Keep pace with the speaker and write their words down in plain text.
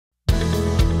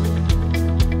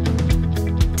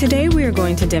Today we are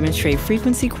going to demonstrate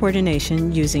frequency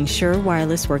coordination using Shure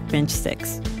Wireless Workbench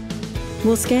 6.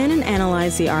 We'll scan and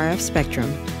analyze the RF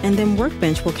spectrum, and then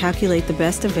Workbench will calculate the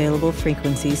best available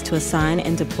frequencies to assign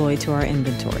and deploy to our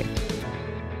inventory.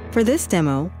 For this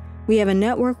demo, we have a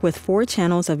network with 4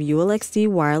 channels of ULXD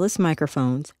wireless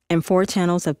microphones and 4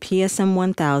 channels of PSM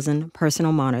 1000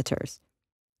 personal monitors.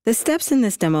 The steps in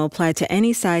this demo apply to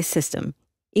any size system,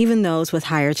 even those with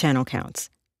higher channel counts.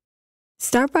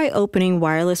 Start by opening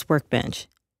Wireless Workbench.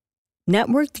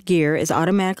 Networked gear is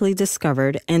automatically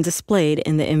discovered and displayed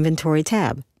in the Inventory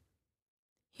tab.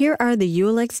 Here are the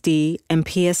ULXD and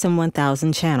PSM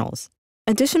 1000 channels.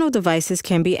 Additional devices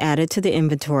can be added to the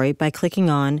inventory by clicking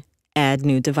on Add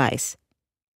New Device.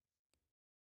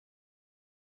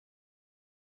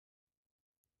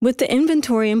 With the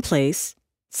inventory in place,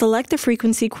 select the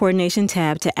Frequency Coordination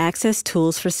tab to access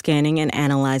tools for scanning and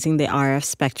analyzing the RF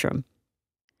spectrum.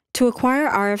 To acquire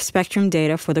RF spectrum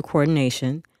data for the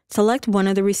coordination, select one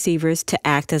of the receivers to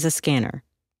act as a scanner.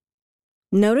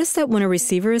 Notice that when a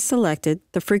receiver is selected,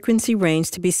 the frequency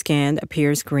range to be scanned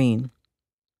appears green.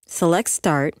 Select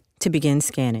Start to begin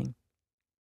scanning.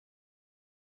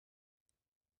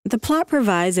 The plot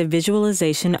provides a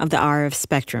visualization of the RF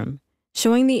spectrum,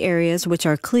 showing the areas which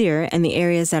are clear and the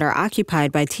areas that are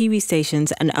occupied by TV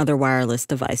stations and other wireless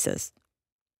devices.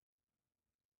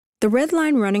 The red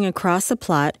line running across the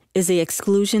plot is the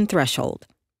exclusion threshold.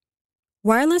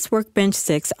 Wireless Workbench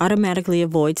 6 automatically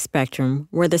avoids spectrum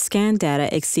where the scan data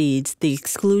exceeds the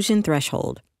exclusion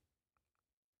threshold.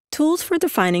 Tools for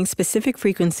defining specific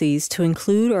frequencies to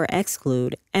include or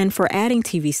exclude and for adding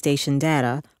TV station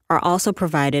data are also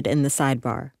provided in the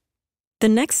sidebar. The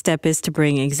next step is to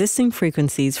bring existing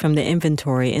frequencies from the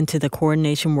inventory into the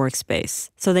coordination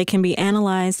workspace so they can be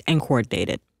analyzed and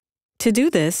coordinated. To do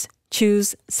this,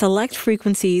 choose Select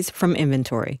Frequencies from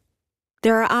Inventory.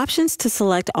 There are options to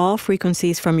select all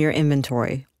frequencies from your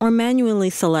inventory or manually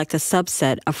select a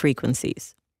subset of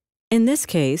frequencies. In this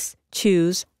case,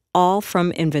 choose All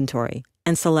from Inventory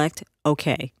and select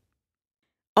OK.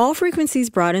 All frequencies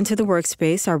brought into the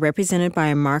workspace are represented by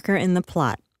a marker in the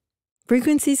plot.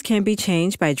 Frequencies can be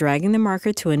changed by dragging the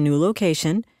marker to a new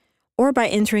location or by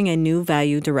entering a new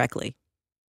value directly.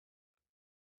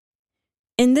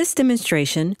 In this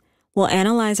demonstration, we'll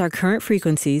analyze our current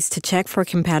frequencies to check for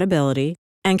compatibility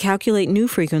and calculate new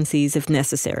frequencies if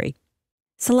necessary.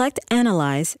 Select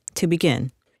Analyze to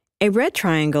begin. A red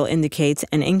triangle indicates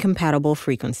an incompatible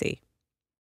frequency.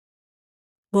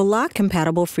 We'll lock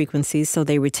compatible frequencies so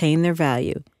they retain their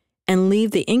value, and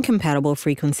leave the incompatible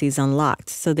frequencies unlocked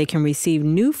so they can receive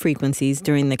new frequencies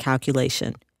during the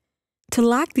calculation. To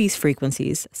lock these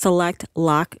frequencies, select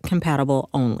Lock Compatible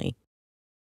Only.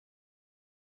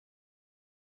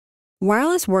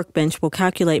 Wireless Workbench will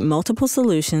calculate multiple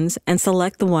solutions and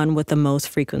select the one with the most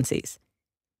frequencies.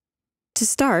 To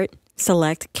start,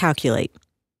 select Calculate.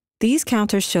 These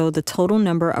counters show the total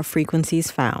number of frequencies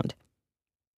found.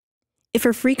 If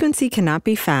a frequency cannot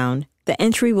be found, the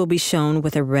entry will be shown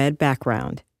with a red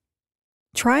background.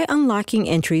 Try unlocking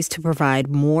entries to provide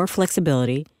more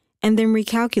flexibility and then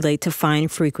recalculate to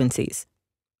find frequencies.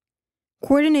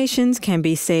 Coordinations can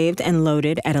be saved and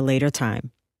loaded at a later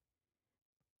time.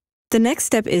 The next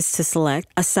step is to select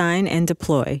Assign and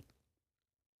Deploy.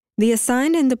 The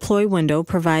Assign and Deploy window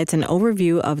provides an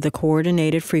overview of the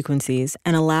coordinated frequencies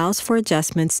and allows for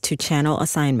adjustments to channel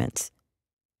assignments.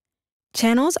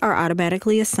 Channels are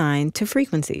automatically assigned to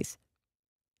frequencies.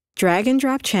 Drag and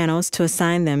drop channels to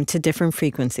assign them to different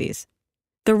frequencies.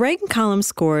 The right column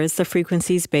scores the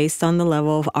frequencies based on the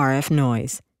level of RF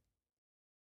noise.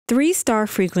 3-star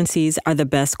frequencies are the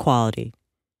best quality.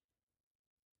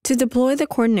 To deploy the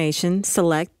coordination,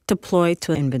 select Deploy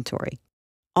to Inventory.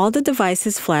 All the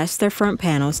devices flash their front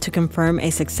panels to confirm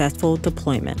a successful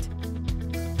deployment.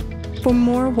 For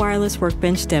more wireless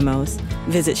workbench demos,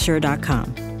 visit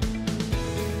Shure.com.